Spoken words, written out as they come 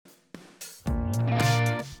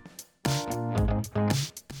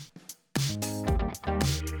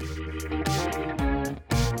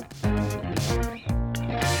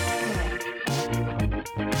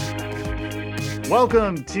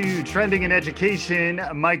Welcome to Trending in Education.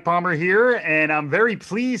 Mike Palmer here, and I'm very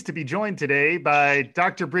pleased to be joined today by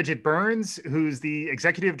Dr. Bridget Burns, who's the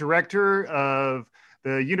Executive Director of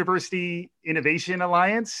the University Innovation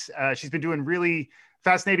Alliance. She's been doing really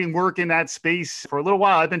fascinating work in that space for a little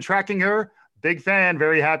while. I've been tracking her. Big fan.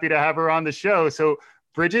 Very happy to have her on the show. So,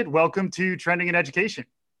 Bridget, welcome to Trending in Education.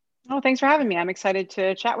 Oh, thanks for having me. I'm excited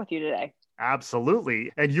to chat with you today.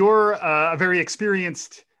 Absolutely. And you're a very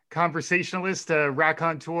experienced conversationalist,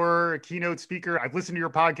 raconteur, keynote speaker. I've listened to your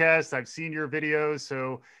podcast. I've seen your videos.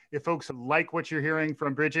 So if folks like what you're hearing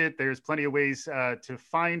from Bridget, there's plenty of ways to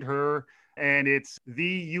find her. And it's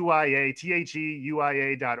the UIA,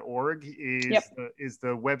 theuia.org is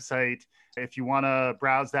the website if you want to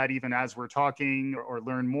browse that even as we're talking or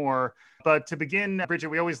learn more. But to begin, Bridget,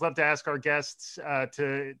 we always love to ask our guests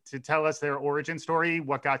to tell us their origin story,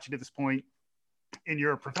 what got you to this point in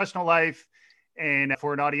your professional life. And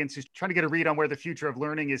for an audience who's trying to get a read on where the future of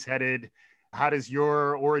learning is headed, how does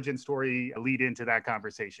your origin story lead into that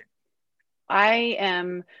conversation? I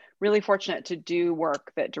am really fortunate to do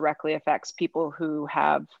work that directly affects people who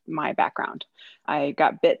have my background. I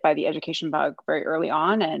got bit by the education bug very early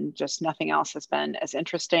on, and just nothing else has been as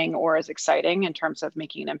interesting or as exciting in terms of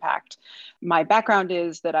making an impact. My background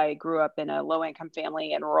is that I grew up in a low-income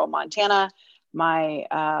family in rural Montana. My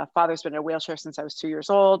father's been in a wheelchair since I was 2 years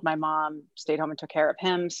old. My mom stayed home and took care of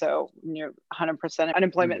him. So near 100%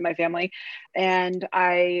 unemployment in my family. And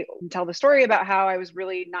I tell the story about how I was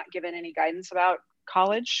really not given any guidance about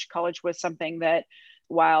college. College was something that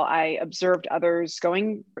while I observed others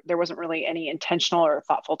going, there wasn't really any intentional or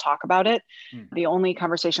thoughtful talk about it. The only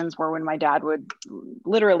conversations were when my dad would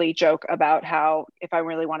literally joke about how if I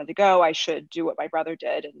really wanted to go, I should do what my brother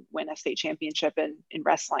did and win a state championship in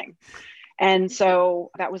wrestling. And so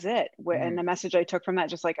that was it. And the message I took from that,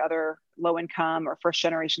 just like other low income or first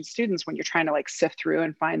generation students, when you're trying to like sift through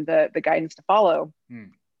and find the guidance to follow,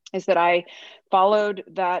 is that I followed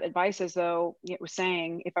that advice as though it was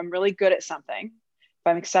saying, if I'm really good at something, if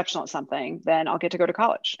I'm exceptional at something, then I'll get to go to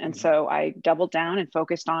college. And so I doubled down and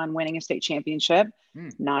focused on winning a state championship,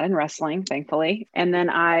 not in wrestling, thankfully. And then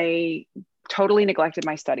I totally neglected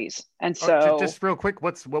my studies. And so just real quick,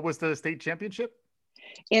 what was the state championship?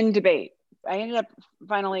 In debate. I ended up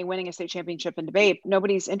finally winning a state championship in debate.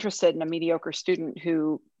 Nobody's interested in a mediocre student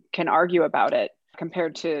who can argue about it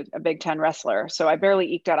compared to a Big Ten wrestler. So I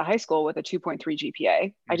barely eked out of high school with a 2.3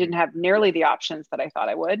 GPA. I didn't have nearly the options that I thought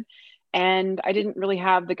I would. And I didn't really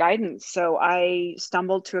have the guidance. So I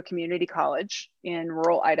stumbled to a community college in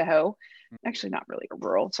rural Idaho. Actually, not really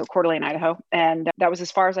rural, so Coeur d'Alene, Idaho. And that was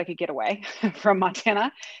as far as I could get away from Montana.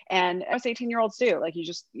 And as 18-year-olds do, like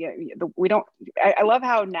I love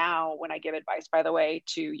how now when I give advice, by the way,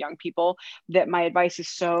 to young people, that my advice is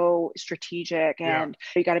so strategic and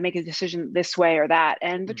you got to make a decision this way or that.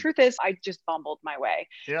 And the truth is, I just bumbled my way.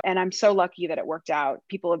 And I'm so lucky that it worked out.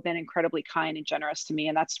 People have been incredibly kind and generous to me.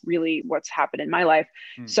 And that's really what's happened in my life.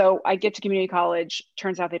 So I get to community college.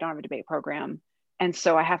 Turns out they don't have a debate program. And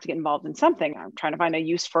so I have to get involved in something. I'm trying to find a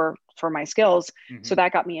use for my skills. So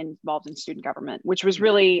that got me involved in student government, which was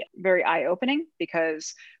really very eye-opening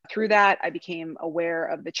because through that, I became aware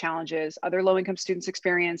of the challenges other low-income students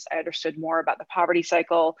experience. I understood more about the poverty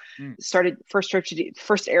cycle, started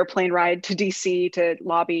first airplane ride to DC to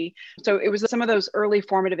lobby. So it was some of those early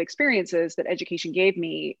formative experiences that education gave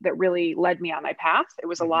me that really led me on my path. It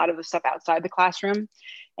was a lot of the stuff outside the classroom.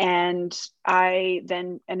 And I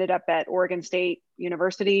then ended up at Oregon State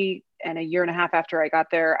University. And a year and a half after I got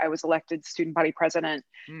there, I was elected student body president.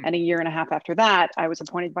 And a year and a half after that, I was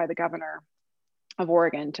appointed by the governor of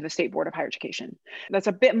Oregon to the State Board of Higher Education. That's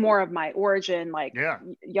a bit more of my origin,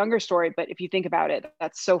 younger story. But if you think about it,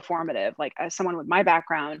 that's so formative. Like as someone with my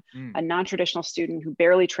background, a non-traditional student who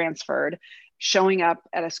barely transferred, showing up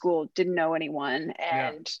at a school, didn't know anyone,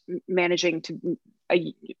 and managing to,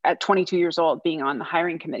 at 22 years old, being on the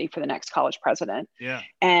hiring committee for the next college president.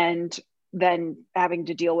 And then having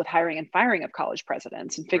to deal with hiring and firing of college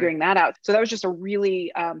presidents and figuring that out. So that was just a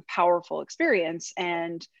really powerful experience.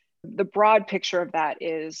 And the broad picture of that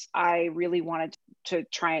is I really wanted to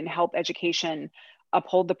try and help education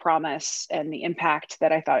uphold the promise and the impact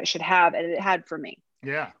that I thought it should have, and it had for me.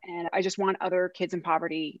 And I just want other kids in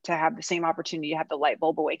poverty to have the same opportunity to have the light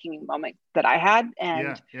bulb awakening moment that I had.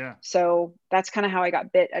 And so that's kind of how I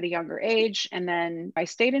got bit at a younger age. And then I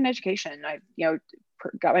stayed in education. I,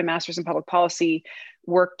 got my master's in public policy,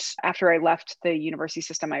 worked after I left the university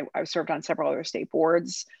system. I served on several other state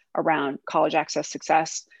boards around college access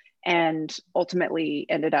success, and ultimately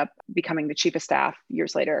ended up becoming the chief of staff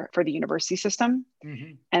years later for the university system.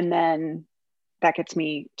 And then that gets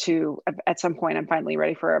me to, at some point, I'm finally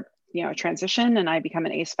ready for transition and I become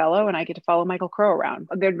an ACE fellow and I get to follow Michael Crow around.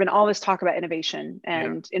 There'd been all this talk about innovation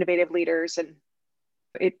and innovative leaders, and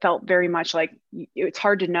it felt very much like it's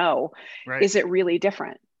hard to know, right. Is it really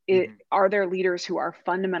different? Are there leaders who are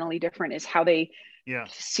fundamentally different? Is how they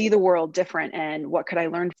see the world different? And what could I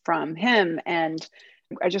learn from him? And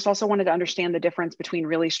I just also wanted to understand the difference between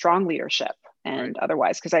really strong leadership and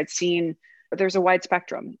otherwise, because I'd seen there's a wide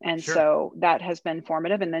spectrum. And so that has been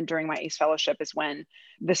formative. And then during my ACE fellowship is when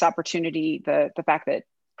this opportunity, the fact that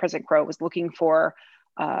President Crow was looking for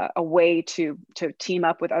a way to team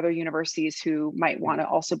up with other universities who might want to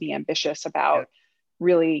also be ambitious about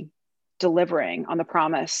really delivering on the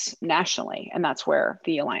promise nationally. And that's where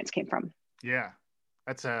the alliance came from. Yeah.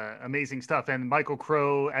 That's amazing stuff. And Michael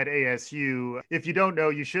Crow at ASU, if you don't know,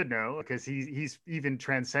 you should know, because he's even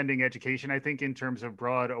transcending education, I think, in terms of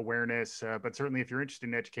broad awareness. But certainly if you're interested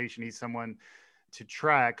in education, he's someone to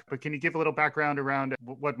track. But can you give a little background around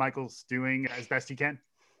what Michael's doing as best he can?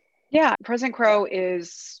 Yeah, President Crow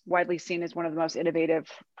is widely seen as one of the most innovative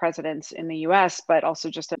presidents in the US, but also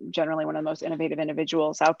just generally one of the most innovative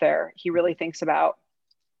individuals out there. He really thinks about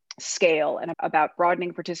scale and about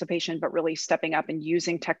broadening participation, but really stepping up and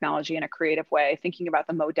using technology in a creative way, thinking about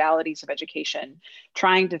the modalities of education,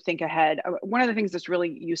 trying to think ahead. One of the things that's really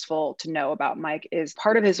useful to know about Mike is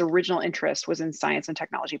part of his original interest was in science and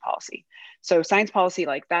technology policy. So science policy,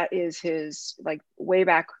 like that is his, like way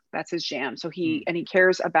back, that's his jam. So he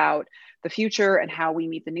cares about the future and how we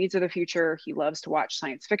meet the needs of the future. He loves to watch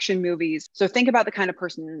science fiction movies. So think about the kind of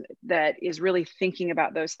person that is really thinking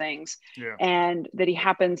about those things, and that he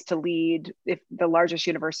happens to lead the largest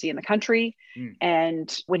university in the country.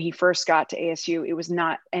 And when he first got to ASU, it was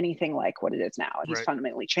not anything like what it is now. He's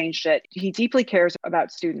fundamentally changed it. He deeply cares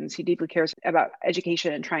about students. He deeply cares about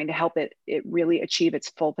education and trying to help it really achieve its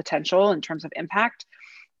full potential in terms of impact.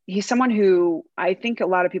 He's someone who I think a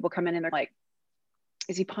lot of people come in and they're like,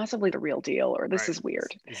 is he possibly the real deal? Or this is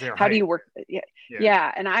weird. How do you work?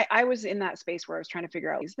 Yeah. And I was in that space where I was trying to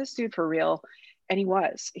figure out, is this dude for real? And he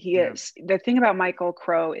was. He is. The thing about Michael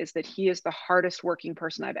Crow is that he is the hardest working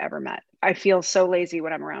person I've ever met. I feel so lazy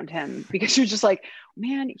when I'm around him because you're just like,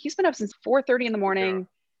 man, he's been up since 4:30 in the morning.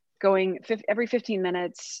 Going every 15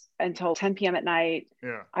 minutes until 10 p.m. at night.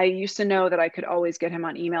 I used to know that I could always get him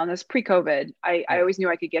on email. And this pre-COVID, I always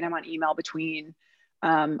knew I could get him on email between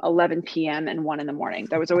 11 p.m. and 1 in the morning.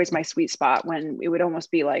 That was always my sweet spot, when it would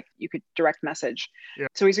almost be like you could direct message.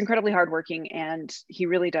 So he's incredibly hardworking, and he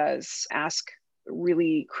really does ask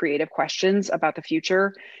really creative questions about the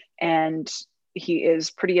future. And he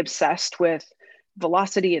is pretty obsessed with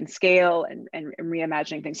velocity and scale and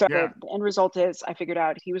reimagining things. So the end result is I figured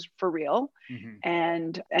out he was for real.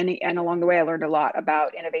 And along the way, I learned a lot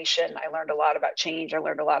about innovation. I learned a lot about change. I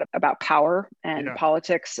learned a lot about power and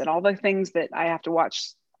politics and all the things that I have to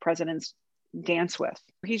watch presidents dance with.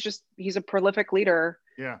 He's a prolific leader.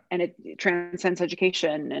 And it transcends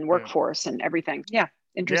education and workforce and everything.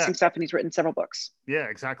 Interesting stuff. And he's written several books. Yeah,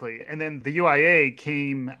 exactly. And then the UIA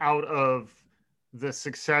came out of the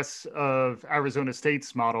success of Arizona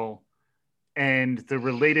State's model and the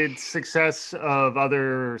related success of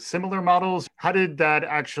other similar models. How did that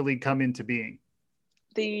actually come into being?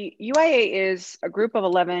 The UIA is a group of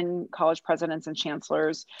 11 college presidents and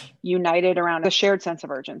chancellors united around a shared sense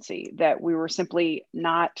of urgency that we were simply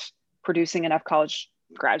not producing enough college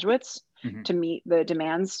graduates to meet the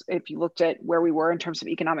demands. If you looked at where we were in terms of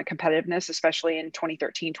economic competitiveness, especially in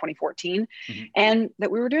 2013, 2014, and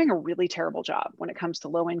that we were doing a really terrible job when it comes to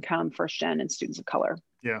low income, first gen, and students of color.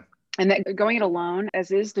 And that going it alone,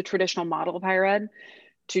 as is the traditional model of higher ed,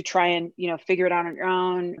 to try and, figure it out on your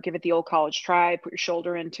own, give it the old college try, put your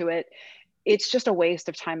shoulder into it. It's just a waste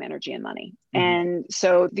of time, energy, and money. And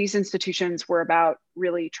so these institutions were about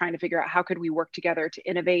really trying to figure out how could we work together to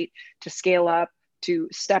innovate, to scale up, to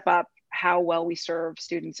step up how well we serve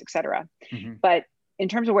students, et cetera. But in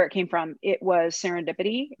terms of where it came from, it was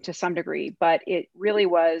serendipity to some degree, but it really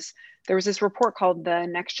was, there was this report called the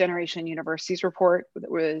Next Generation Universities Report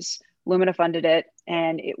that was, Lumina funded it,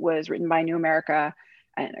 and it was written by New America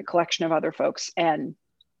and a collection of other folks. And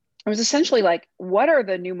it was essentially like, what are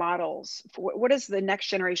the new models? What is the next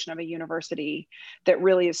generation of a university that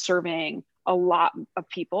really is serving a lot of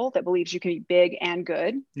people, that believes you can be big and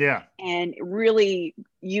good, and really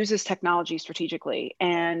uses technology strategically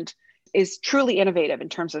and is truly innovative in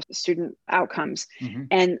terms of student outcomes.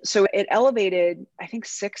 And so it elevated, I think,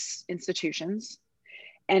 6 institutions.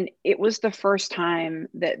 And it was the first time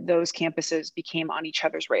that those campuses became on each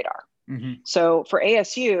other's radar. So for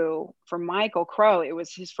ASU, for Michael Crow, it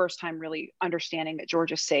was his first time really understanding that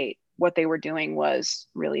Georgia State what they were doing was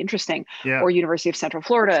really interesting. Yeah. Or University of Central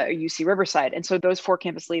Florida, or UC Riverside. And so those 4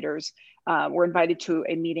 campus leaders were invited to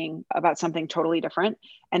a meeting about something totally different.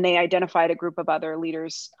 And they identified a group of other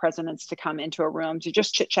leaders, presidents, to come into a room to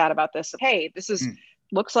just chit chat about this. Hey, this is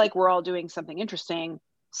looks like we're all doing something interesting.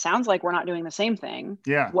 Sounds like we're not doing the same thing.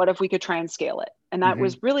 Yeah. What if we could try and scale it? And that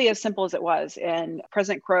was really as simple as it was. And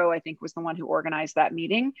President Crow, I think, was the one who organized that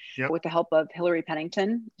meeting with the help of Hillary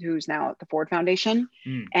Pennington, who's now at the Ford Foundation.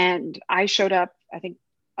 And I showed up, I think,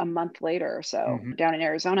 a month later or so down in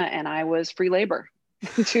Arizona, and I was free labor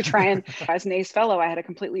to try and, as an ACE fellow, I had a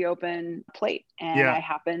completely open plate. And I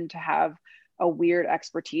happened to have a weird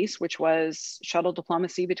expertise, which was shuttle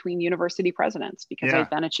diplomacy between university presidents, because I'd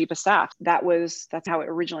been a chief of staff. That's how it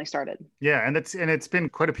originally started. Yeah. And it's been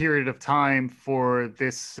quite a period of time for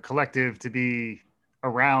this collective to be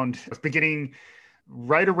around, beginning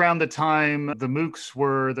right around the time the MOOCs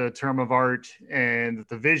were the term of art, and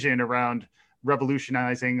the vision around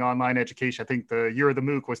revolutionizing online education. I think the year of the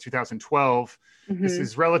MOOC was 2012. This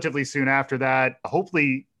is relatively soon after that.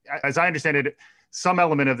 Hopefully, as I understand it, some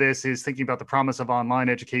element of this is thinking about the promise of online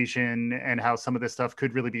education and how some of this stuff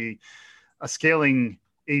could really be a scaling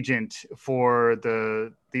agent for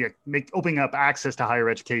opening up access to higher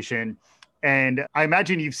education. And I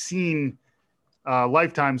imagine you've seen a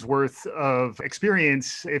lifetime's worth of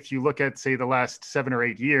experience if you look at, say, the last 7 or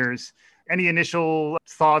 8 years. Any initial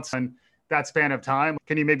thoughts on that span of time?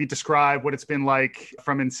 Can you maybe describe what it's been like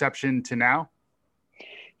from inception to now?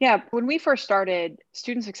 Yeah, when we first started,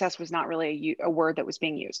 student success was not really a word that was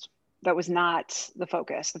being used. That was not the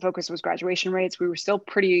focus. The focus was graduation rates. We were still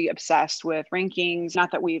pretty obsessed with rankings. Not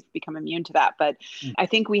that we've become immune to that, but I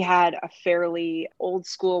think we had a fairly old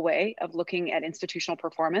school way of looking at institutional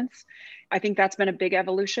performance. I think that's been a big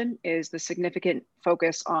evolution, is the significant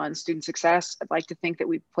focus on student success. I'd like to think that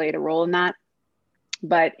we've played a role in that.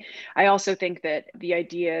 But I also think that the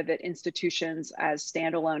idea that institutions as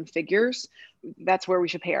standalone figures, that's where we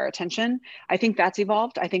should pay our attention. I think that's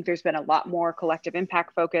evolved. I think there's been a lot more collective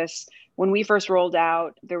impact focus. When we first rolled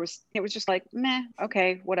out, it was just like, meh,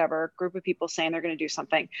 okay, whatever, group of people saying they're going to do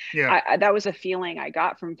something. Yeah. That was a feeling I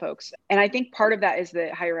got from folks. And I think part of that is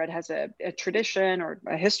that higher ed has a tradition or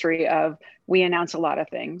a history of, we announce a lot of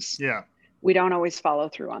things. Yeah. We don't always follow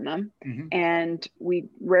through on them, and we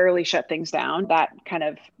rarely shut things down,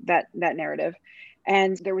 that narrative.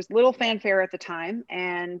 And there was little fanfare at the time.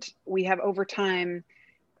 And we have over time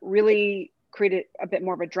really created a bit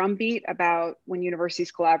more of a drumbeat about when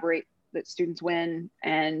universities collaborate, that students win,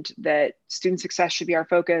 and that student success should be our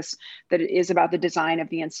focus, that it is about the design of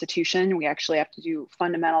the institution. We actually have to do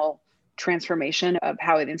fundamental transformation of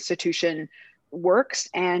how an institution works,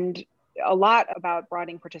 and a lot about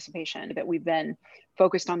broadening participation, that we've been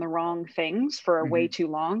focused on the wrong things for way too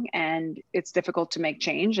long, and it's difficult to make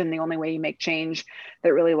change. And the only way you make change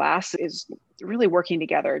that really lasts is really working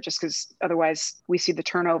together, just because otherwise we see the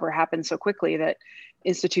turnover happen so quickly that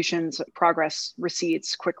institutions' progress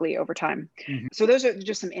recedes quickly over time. So those are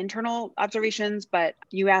just some internal observations, but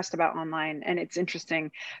you asked about online, and it's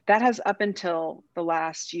interesting. That has, up until the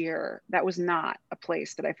last year, that was not a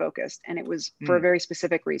place that I focused, and it was for a very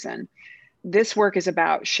specific reason. This work is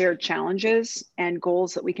about shared challenges and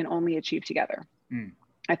goals that we can only achieve together.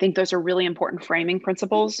 I think those are really important framing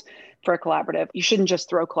principles for a collaborative. You shouldn't just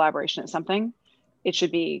throw collaboration at something. It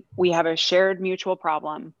should be, we have a shared mutual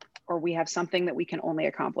problem, or we have something that we can only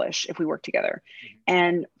accomplish if we work together.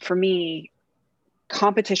 And for me,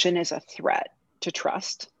 competition is a threat to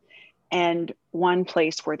trust. And one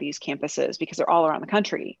place where these campuses, because they're all around the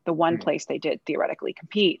country, the one place they did theoretically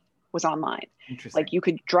compete was online. Like, you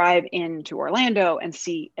could drive into Orlando and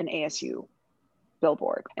see an ASU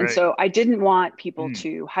billboard. And so I didn't want people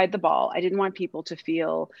to hide the ball. I didn't want people to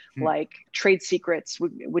feel like trade secrets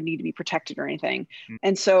would need to be protected or anything.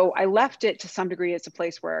 And so I left it to some degree as a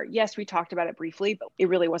place where, yes, we talked about it briefly, but it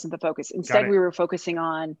really wasn't the focus. Instead, we were focusing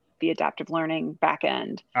on the adaptive learning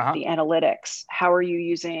backend, the analytics. How are you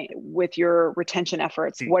using with your retention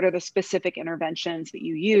efforts? What are the specific interventions that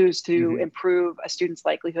you use to improve a student's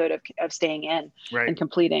likelihood of staying in and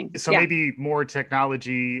completing? So maybe more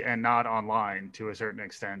technology and not online to a certain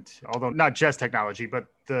extent, although not just technology, but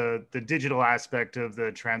the digital aspect of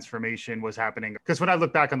the transformation was happening. Because when I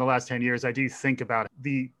look back on the last 10 years, I do think about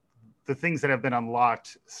the things that have been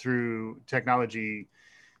unlocked through technology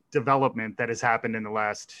development that has happened in the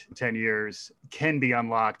last 10 years can be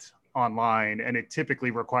unlocked online. And it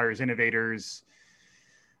typically requires innovators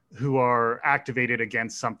who are activated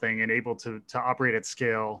against something and able to operate at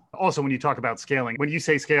scale. Also, when you talk about scaling, when you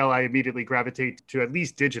say scale, I immediately gravitate to at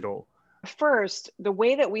least digital. First, the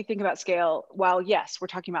way that we think about scale, while yes, we're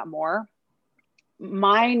talking about more,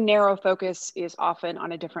 My narrow focus is often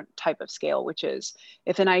on a different type of scale, which is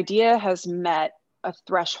if an idea has met a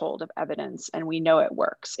threshold of evidence and we know it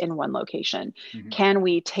works in one location, can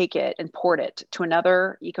we take it and port it to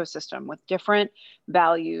another ecosystem with different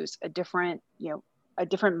values, a different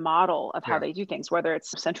model of how they do things, whether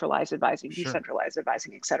it's centralized advising, decentralized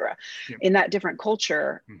advising, et cetera. In that different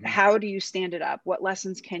culture, how do you stand it up? What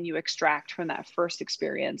lessons can you extract from that first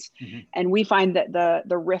experience? And we find that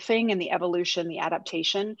the riffing and the evolution, the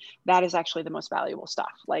adaptation, that is actually the most valuable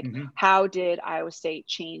stuff. Like how did Iowa State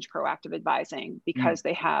change proactive advising because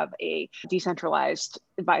they have a decentralized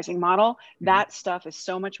advising model? That stuff is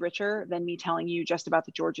so much richer than me telling you just about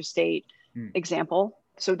the Georgia State example.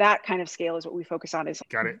 So that kind of scale is what we focus on is,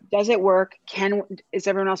 does it work? Does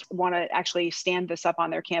everyone else want to actually stand this up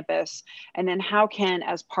on their campus? And then how can,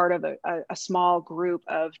 as part of a small group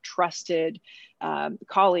of trusted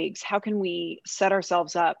colleagues, how can we set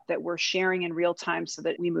ourselves up that we're sharing in real time so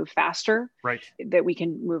that we move faster, that we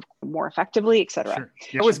can move more effectively, et cetera?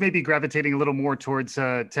 I was maybe gravitating a little more towards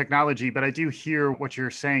technology, but I do hear what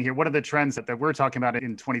you're saying here. One of the trends that we're talking about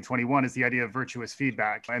in 2021 is the idea of virtuous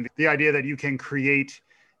feedback, and the idea that you can create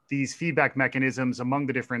these feedback mechanisms among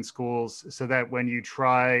the different schools so that when you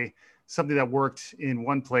try something that worked in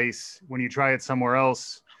one place, when you try it somewhere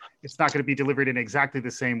else, it's not going to be delivered in exactly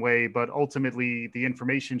the same way, but ultimately the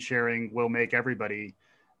information sharing will make everybody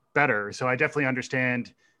better. So I definitely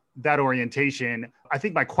understand that orientation. I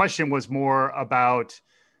think my question was more about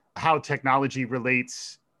how technology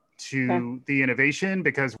relates to the innovation,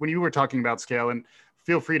 because when you were talking about scale, and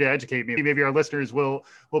feel free to educate me, maybe our listeners will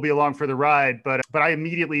be along for the ride, but I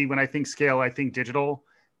immediately, when I think scale, I think digital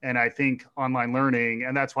and I think online learning.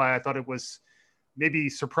 And that's why I thought it was maybe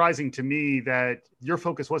surprising to me that your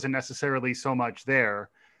focus wasn't necessarily so much there.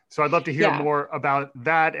 So I'd love to hear more about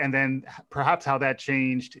that, and then perhaps how that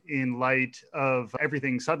changed in light of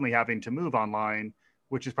everything suddenly having to move online,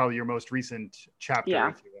 which is probably your most recent chapter.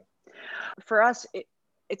 If you will. For us,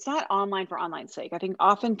 it's not online for online's sake. I think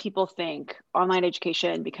often people think online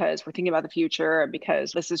education because we're thinking about the future and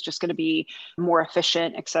because this is just going to be more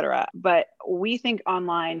efficient, et cetera. But we think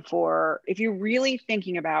online for, if you're really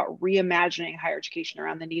thinking about reimagining higher education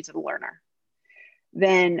around the needs of the learner,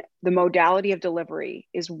 then the modality of delivery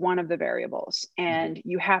is one of the variables. And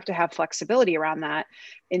you have to have flexibility around that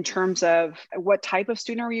in terms of what type of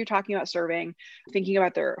student are you talking about serving, thinking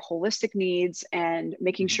about their holistic needs and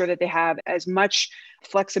making sure that they have as much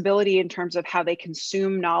flexibility in terms of how they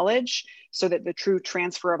consume knowledge so that the true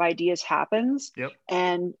transfer of ideas happens.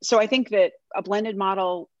 And so I think that a blended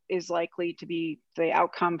model is likely to be the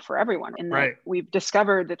outcome for everyone. And that we've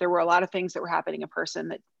discovered that there were a lot of things that were happening in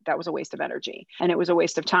person that was a waste of energy and it was a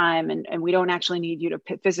waste of time. And we don't actually need you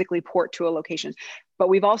to physically port to a location. But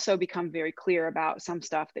we've also become very clear about some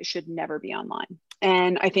stuff that should never be online.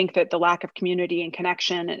 And I think that the lack of community and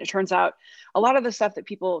connection, and it turns out a lot of the stuff that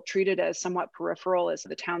people treated as somewhat peripheral is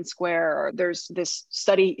the town square, or there's this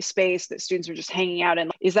study space that students are just hanging out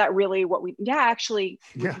in. Is that really what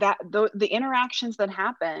the interactions that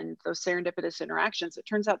happened, those serendipitous interactions, it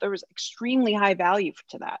turns out there was extremely high value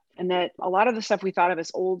to that. And that a lot of the stuff we thought of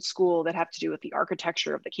as old school that have to do with the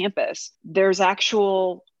architecture of the campus, there's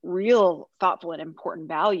actual real thoughtful and important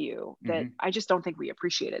value that I just don't think we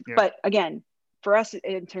appreciated. But again, for us,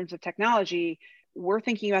 in terms of technology, we're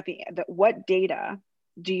thinking about what data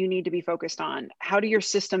do you need to be focused on? How do your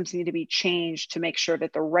systems need to be changed to make sure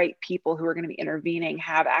that the right people who are going to be intervening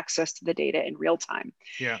have access to the data in real time?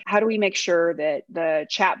 How do we make sure that the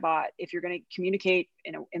chatbot, if you're going to communicate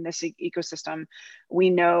in this ecosystem, we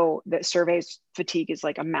know that surveys fatigue is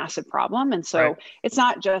like a massive problem. And so it's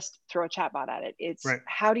not just throw a chatbot at it. It's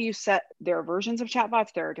how do you set, there are versions of chatbots,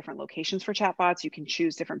 there are different locations for chatbots. You can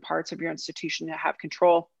choose different parts of your institution to have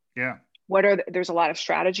control. There's a lot of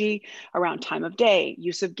strategy around time of day,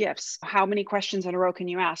 use of gifts. How many questions in a row can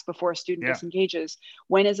you ask before a student disengages?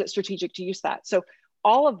 When is it strategic to use that? So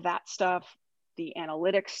all of that stuff, the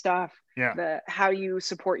analytics stuff, how you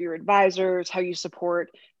support your advisors, how you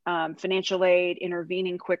support financial aid,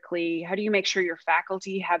 intervening quickly. How do you make sure your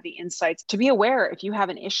faculty have the insights to be aware if you have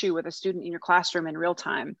an issue with a student in your classroom in real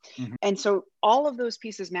time? And so all of those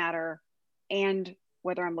pieces matter. And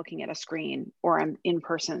whether I'm looking at a screen or I'm in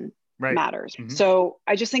person, matters. So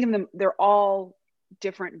I just think of them, they're all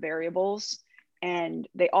different variables and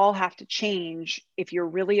they all have to change if you're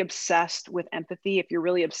really obsessed with empathy, if you're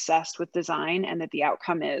really obsessed with design, and that the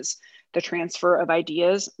outcome is the transfer of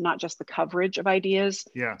ideas, not just the coverage of ideas,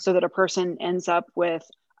 so that a person ends up with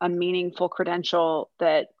a meaningful credential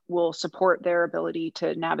that will support their ability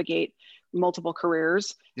to navigate multiple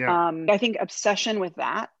careers. I think obsession with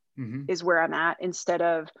that is where I'm at, instead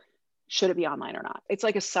of should it be online or not? It's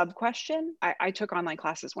like a sub question. I took online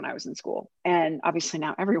classes when I was in school, and obviously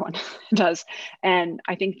now everyone does. And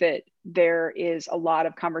I think that there is a lot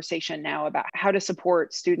of conversation now about how to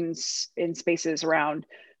support students in spaces around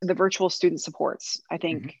the virtual student supports. I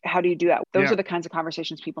think, how do you do that? Those are the kinds of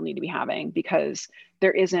conversations people need to be having, because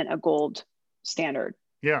there isn't a gold standard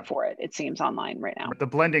for it, it seems, online right now. The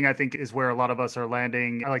blending, I think, is where a lot of us are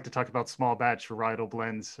landing. I like to talk about small batch varietal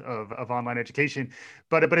blends of online education,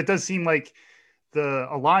 but it does seem like the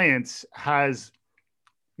Alliance has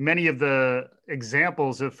many of the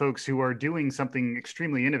examples of folks who are doing something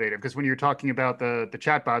extremely innovative. Because when you're talking about the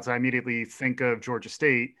chatbots, I immediately think of Georgia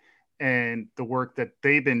State and the work that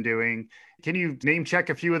they've been doing. Can you name check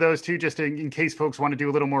a few of those too, just in case folks want to do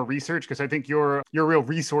a little more research? Because I think you're a real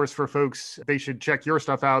resource for folks. They should check your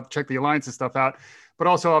stuff out, check the Alliance's stuff out. But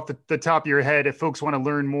also off the top of your head, if folks want to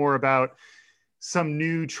learn more about some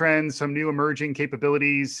new trends, some new emerging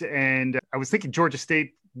capabilities. And I was thinking Georgia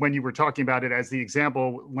State, when you were talking about it as the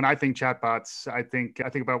example, when I think chatbots, I think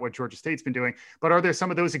about what Georgia State's been doing. But are there some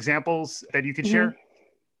of those examples that you could share?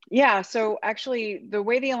 Yeah, so actually the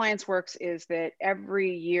way the Alliance works is that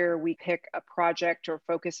every year we pick a project or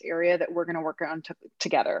focus area that we're going to work on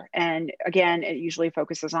together. And again, it usually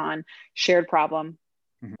focuses on shared problem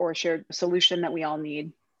or shared solution that we all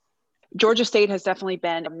need. Georgia State has definitely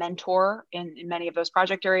been a mentor in many of those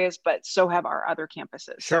project areas, but so have our other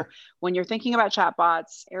campuses. Sure. So when you're thinking about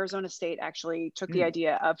chatbots, Arizona State actually took the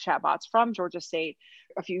idea of chatbots from Georgia State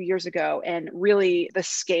a few years ago. And really the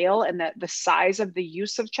scale and the size of the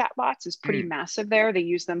use of chatbots is pretty massive there. They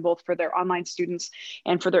use them both for their online students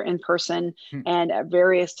and for their in-person and at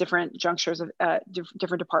various different junctures of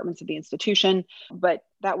different departments of the institution. But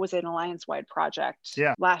that was an Alliance-wide project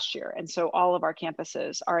last year. And so all of our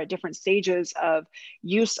campuses are at different stages of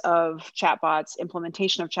use of chatbots,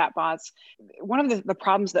 implementation of chatbots. One of the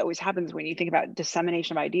problems that always happens when you think about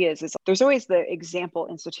dissemination of ideas is there's always the example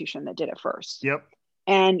institution that did it first. Yep.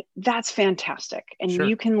 And that's fantastic. And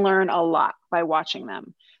you can learn a lot by watching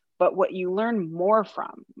them. But what you learn more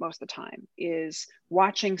from most of the time is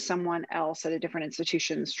watching someone else at a different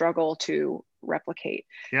institution struggle to replicate,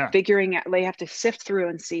 figuring out, they have to sift through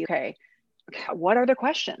and see, okay, what are the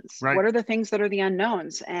questions? What are the things that are the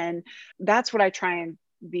unknowns? And that's what I try and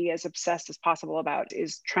be as obsessed as possible about,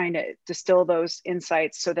 is trying to distill those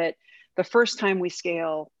insights so that the first time we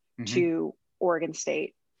scale to Oregon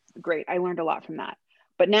State, great, I learned a lot from that.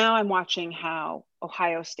 But now I'm watching how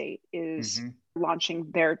Ohio State is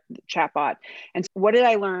launching their chatbot. And what did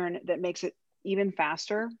I learn that makes it even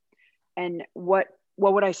faster? And what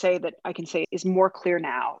would I say that I can say is more clear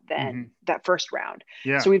now than that first round?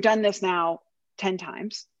 So we've done this now 10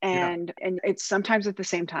 times and it's sometimes at the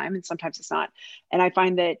same time and sometimes it's not. And I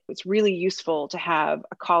find that it's really useful to have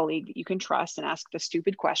a colleague that you can trust and ask the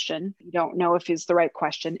stupid question. You don't know if it's the right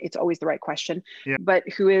question. It's always the right question, but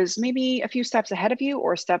who is maybe a few steps ahead of you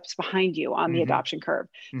or steps behind you on the adoption curve.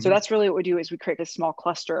 So that's really what we do, is we create this small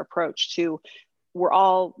cluster approach to, we're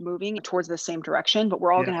all moving towards the same direction, but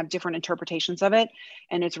we're all going to have different interpretations of it.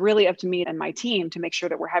 And it's really up to me and my team to make sure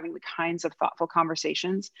that we're having the kinds of thoughtful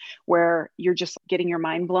conversations where you're just getting your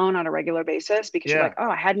mind blown on a regular basis, because you're like, oh,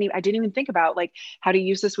 I didn't even think about like how to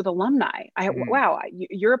use this with alumni. Wow,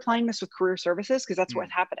 you're applying this with career services, because that's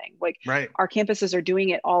what's happening. Like our campuses are doing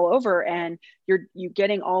it all over, and you're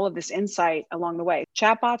getting all of this insight along the way.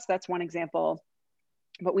 Chatbots, that's one example,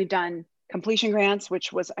 but we've done completion grants,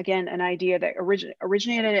 which was, again, an idea that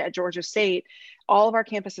originated at Georgia State. All of our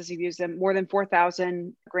campuses have used them. More than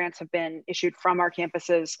 4,000 grants have been issued from our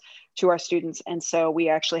campuses to our students. And so we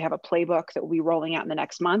actually have a playbook that we'll be rolling out in the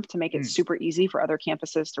next month to make it super easy for other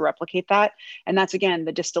campuses to replicate that. And that's, again,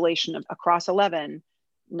 the distillation of across 11,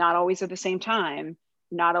 not always at the same time,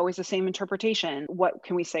 not always the same interpretation. What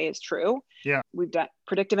can we say is true? We've done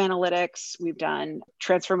predictive analytics. We've done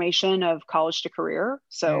transformation of college to career.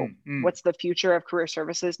 So what's the future of career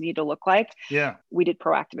services need to look like? We did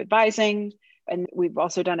proactive advising. And we've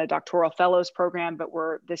also done a doctoral fellows program, but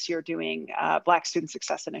we're this year doing a Black Student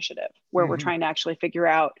Success Initiative, where we're trying to actually figure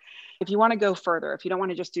out, if you want to go further, if you don't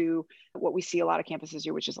want to just do what we see a lot of campuses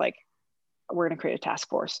do, which is like, we're going to create a task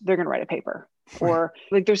force, they're going to write a paper, or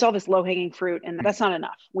like there's all this low hanging fruit, and that's not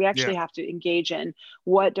enough. We actually have to engage in,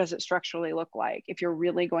 what does it structurally look like if you're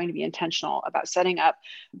really going to be intentional about setting up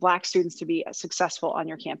Black students to be successful on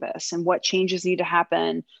your campus, and what changes need to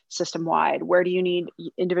happen system wide? Where do you need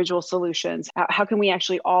individual solutions? How can we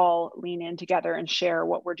actually all lean in together and share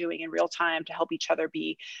what we're doing in real time to help each other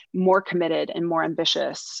be more committed and more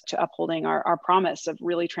ambitious to upholding our promise of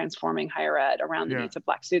really transforming higher ed around the needs of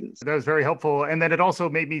Black students? That was very helpful. And then it also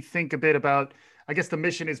made me think a bit about, I guess the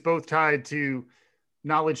mission is both tied to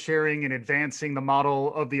knowledge sharing and advancing the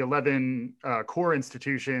model of the 11 core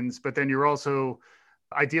institutions, but then you're also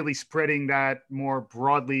ideally spreading that more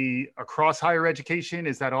broadly across higher education.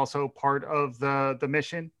 Is that also part of the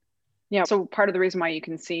mission? Yeah. So part of the reason why you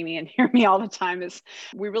can see me and hear me all the time is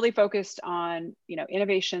we really focused on,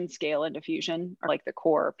 innovation, scale, and diffusion are like the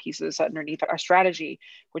core pieces underneath our strategy,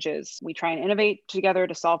 which is we try and innovate together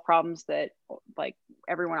to solve problems that like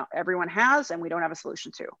everyone has and we don't have a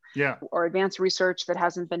solution to. Yeah. Or advanced research that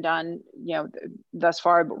hasn't been done, thus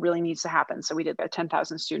far, but really needs to happen. So we did a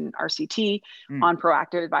 10,000 student RCT on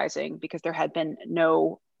proactive advising because there had been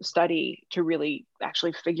no study to really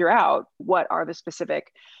actually figure out what are the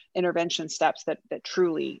specific intervention steps that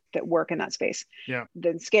truly work in that space. Yeah.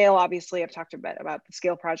 Then scale, obviously, I've talked a bit about the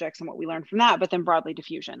scale projects and what we learned from that, but then broadly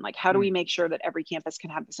diffusion, like how do we make sure that every campus can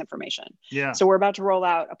have this information? Yeah. So we're about to roll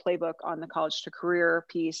out a playbook on the college to career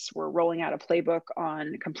piece. We're rolling out a playbook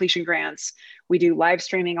on completion grants. We do live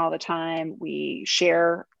streaming all the time. We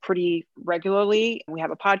share pretty regularly. We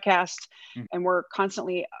have a podcast and we're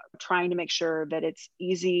constantly trying to make sure that it's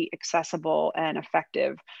easy, accessible, and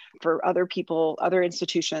effective for other people, other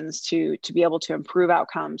institutions to be able to improve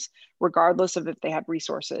outcomes, regardless of if they have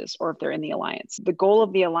resources or if they're in the Alliance. The goal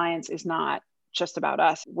of the Alliance is not just about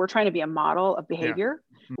us. We're trying to be a model of behavior.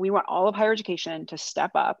 Yeah. We want all of higher education to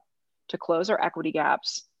step up, to close our equity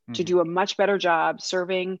gaps, to do a much better job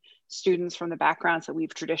serving students from the backgrounds that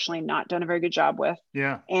we've traditionally not done a very good job with.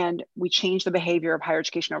 Yeah. And we change the behavior of higher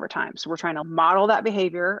education over time. So we're trying to model that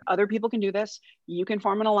behavior. Other people can do this. You can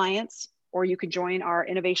form an alliance or you can join our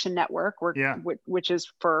innovation network, which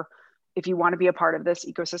is for if you want to be a part of this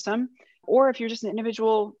ecosystem, or if you're just an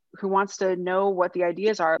individual who wants to know what the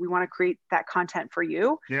ideas are, we want to create that content for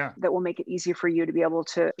you that will make it easier for you to be able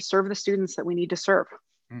to serve the students that we need to serve.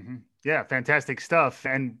 Yeah, fantastic stuff.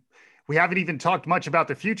 And we haven't even talked much about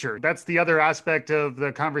the future. That's the other aspect of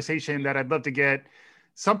the conversation that I'd love to get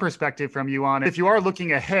some perspective from you on. If you are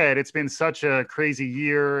looking ahead, it's been such a crazy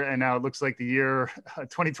year. And now it looks like the year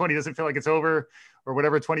 2020 doesn't feel like it's over, or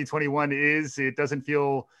whatever 2021 is. It doesn't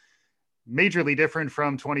feel majorly different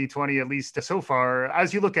from 2020, at least so far.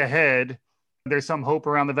 As you look ahead, there's some hope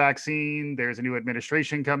around the vaccine. There's a new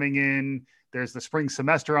administration coming in. There's the spring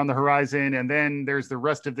semester on the horizon. And then there's the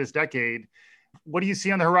rest of this decade. What do you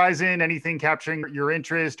see on the horizon? Anything capturing your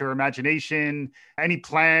interest or imagination? Any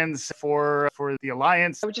plans for the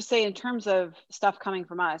Alliance? I would just say in terms of stuff coming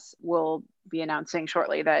from us, we'll be announcing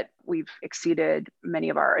shortly that we've exceeded many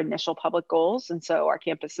of our initial public goals. And so our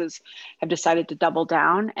campuses have decided to double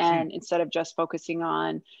down. And instead of just focusing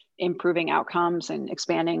on improving outcomes and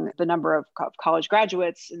expanding the number of college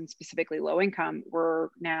graduates and specifically low income, we're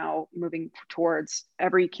now moving towards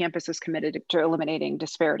every campus is committed to eliminating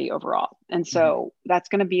disparity overall. And so that's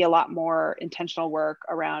going to be a lot more intentional work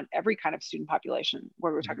around every kind of student population,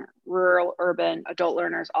 where we're talking rural, urban, adult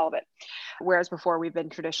learners, all of it. Whereas before we've been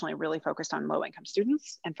traditionally really focused on low income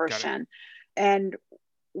students and first gen. And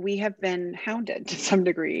we have been hounded to some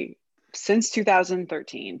degree since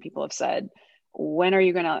 2013. People have said, when are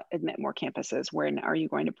you going to admit more campuses? When are you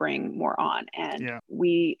going to bring more on? And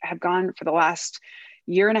we have gone for the last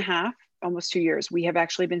year and a half, almost 2 years. We have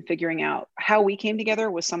actually been figuring out how we came together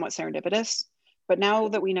was somewhat serendipitous. But now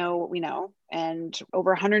that we know what we know, and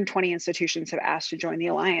over 120 institutions have asked to join the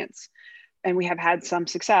Alliance, and we have had some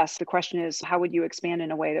success. The question is, how would you expand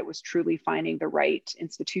in a way that was truly finding the right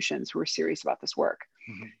institutions who are serious about this work?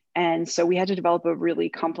 And so we had to develop a really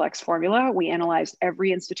complex formula. We analyzed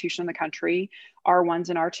every institution in the country, R1s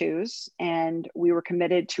and R2s, and we were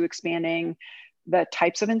committed to expanding the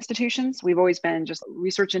types of institutions. We've always been just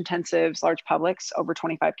research intensives, large publics over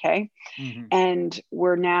 25K. And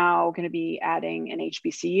we're now going to be adding an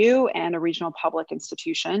HBCU and a regional public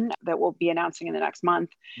institution that we'll be announcing in the next month.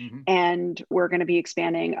 And we're going to be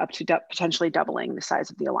expanding up to potentially doubling the size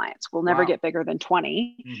of the Alliance. We'll never get bigger than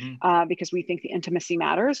 20 because we think the intimacy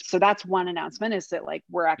matters. So that's one announcement, is that like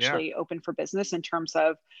we're actually open for business in terms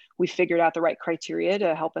of we figured out the right criteria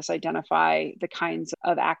to help us identify the kinds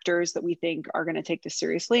of actors that we think are going to take this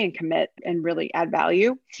seriously and commit and really add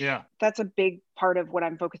value. That's a big part of what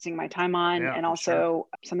I'm focusing my time on. And also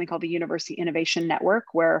something called the University Innovation Network,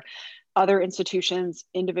 where other institutions,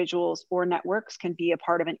 individuals, or networks can be a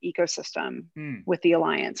part of an ecosystem with the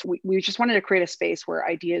Alliance. We just wanted to create a space where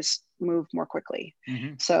ideas move more quickly.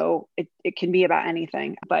 So it can be about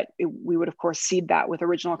anything, but we would, of course, seed that with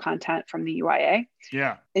original content from the UIA.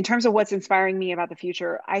 In terms of what's inspiring me about the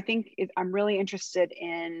future, I think I'm really interested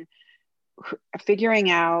in figuring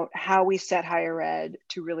out how we set higher ed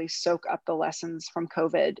to really soak up the lessons from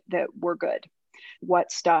COVID that were good.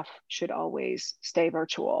 What stuff should always stay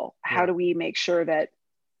virtual? How do we make sure that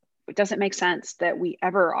It doesn't make sense that we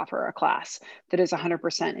ever offer a class that is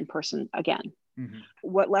 100% in person again. Mm-hmm.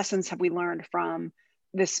 What lessons have we learned from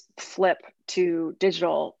this flip to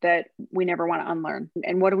digital that we never want to unlearn?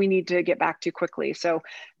 And what do we need to get back to quickly? So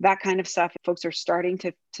that kind of stuff, folks are starting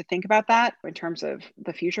to think about that in terms of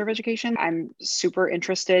the future of education. I'm super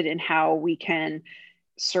interested in how we can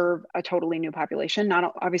serve a totally new population.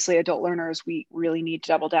 Not obviously adult learners, we really need to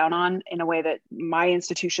double down on in a way that my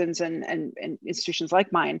institutions and institutions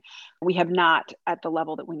like mine, we have not at the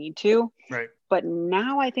level that we need to. Right. But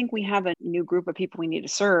now I think we have a new group of people we need to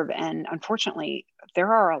serve. And unfortunately,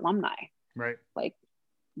 there are alumni. Right. Like,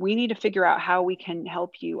 we need to figure out how we can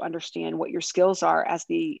help you understand what your skills are as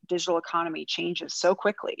the digital economy changes so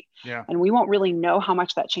quickly. Yeah. And we won't really know how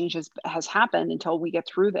much that change has happened until we get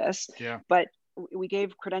through this. Yeah. But we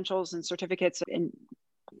gave credentials and certificates, and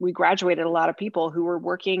we graduated a lot of people who were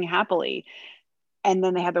working happily, and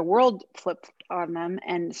then they had the world flipped on them.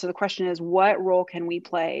 And so the question is, what role can we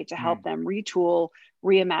play to help them retool,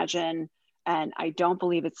 reimagine? And I don't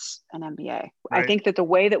believe it's an MBA. Right. I think that the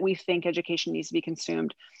way that we think education needs to be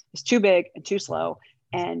consumed is too big and too slow.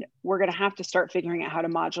 And we're going to have to start figuring out how to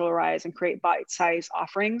modularize and create bite-sized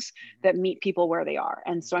offerings that meet people where they are.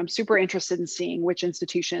 And so I'm super interested in seeing which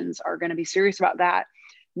institutions are going to be serious about that,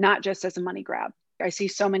 not just as a money grab. I see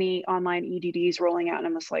so many online EDDs rolling out, and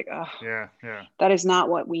I'm just like, oh, yeah. That is not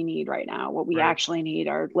what we need right now. What we actually need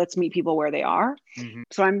are, let's meet people where they are. Mm-hmm.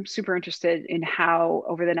 So I'm super interested in how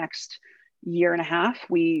over the next year and a half,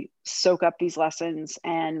 we soak up these lessons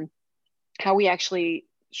and how we actually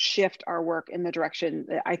shift our work in the direction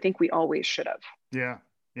that I think we always should have.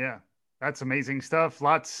 Yeah. That's amazing stuff.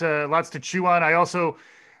 Lots to chew on.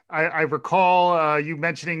 I recall you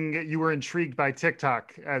mentioning you were intrigued by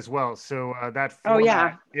TikTok as well. So that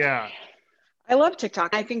format, yeah. I love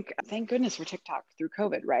TikTok. I think, thank goodness for TikTok through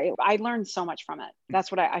COVID, right? I learned so much from it. That's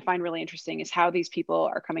what I find really interesting, is how these people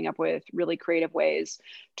are coming up with really creative ways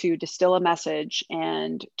to distill a message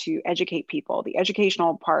and to educate people. The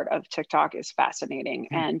educational part of TikTok is fascinating.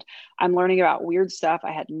 And I'm learning about weird stuff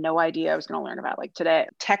I had no idea I was going to learn about, like today,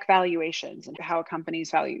 tech valuations and how a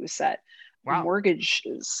company's value is set. Wow.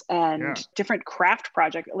 Mortgages and different craft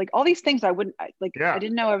projects, like all these things I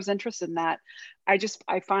didn't know I was interested in that.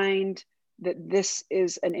 I find that this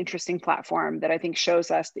is an interesting platform that I think shows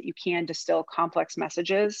us that you can distill complex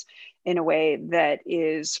messages in a way that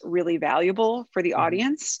is really valuable for the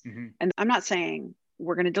audience. Mm-hmm. And I'm not saying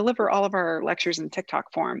we're going to deliver all of our lectures in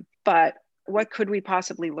TikTok form, but what could we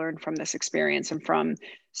possibly learn from this experience and from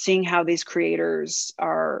seeing how these creators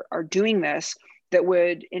are doing this that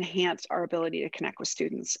would enhance our ability to connect with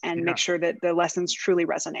students and make sure that the lessons truly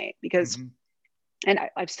resonate? Because, and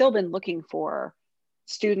I've still been looking for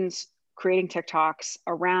students creating TikToks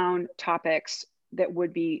around topics that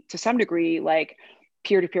would be to some degree like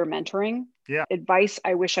peer-to-peer mentoring, advice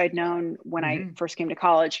I wish I'd known when I first came to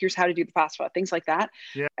college. Here's how to do the FAFSA, things like that.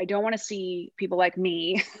 I don't want to see people like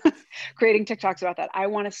me creating TikToks about that. I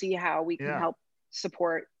want to see how we can help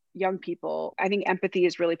support young people. I think empathy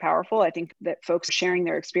is really powerful. I think that folks sharing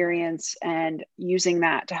their experience and using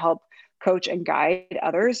that to help coach and guide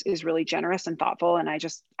others is really generous and thoughtful. And I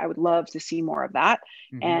would love to see more of that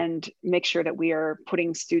and make sure that we are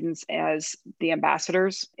putting students as the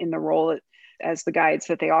ambassadors in the role as the guides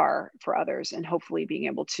that they are for others, and hopefully being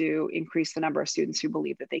able to increase the number of students who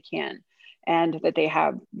believe that they can and that they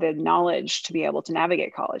have the knowledge to be able to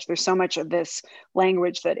navigate college. There's so much of this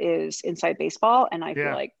language that is inside baseball. And I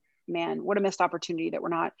feel like, man, what a missed opportunity that we're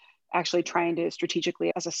not actually trying to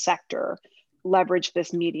strategically as a sector leverage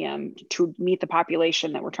this medium to meet the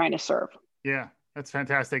population that we're trying to serve. Yeah, that's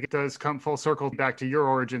fantastic. It does come full circle back to your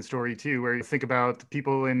origin story too, where you think about the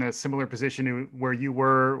people in a similar position where you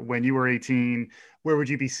were when you were 18. Where would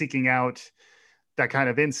you be seeking out that kind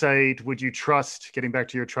of insight? Would you trust, getting back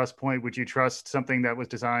to your trust point, would you trust something that was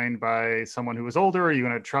designed by someone who was older? Or are you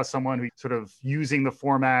going to trust someone who's sort of using the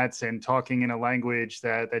formats and talking in a language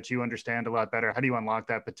that you understand a lot better? How do you unlock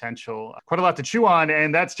that potential? Quite a lot to chew on.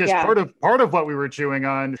 And that's just part of what we were chewing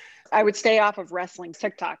on. I would stay off of wrestling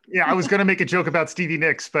TikTok. Yeah, I was going to make a joke about Stevie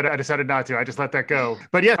Nicks, but I decided not to. I just let that go.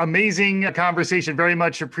 But yeah, amazing conversation. Very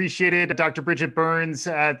much appreciated. Dr. Bridget Burns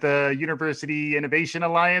at the University Innovation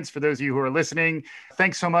Alliance. For those of you who are listening,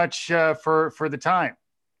 thanks so much for the time.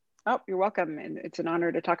 Oh, you're welcome. And it's an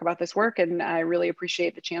honor to talk about this work. And I really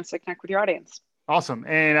appreciate the chance to connect with your audience. Awesome.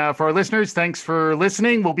 And for our listeners, thanks for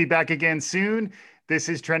listening. We'll be back again soon. This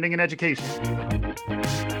is Trending in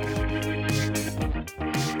Education.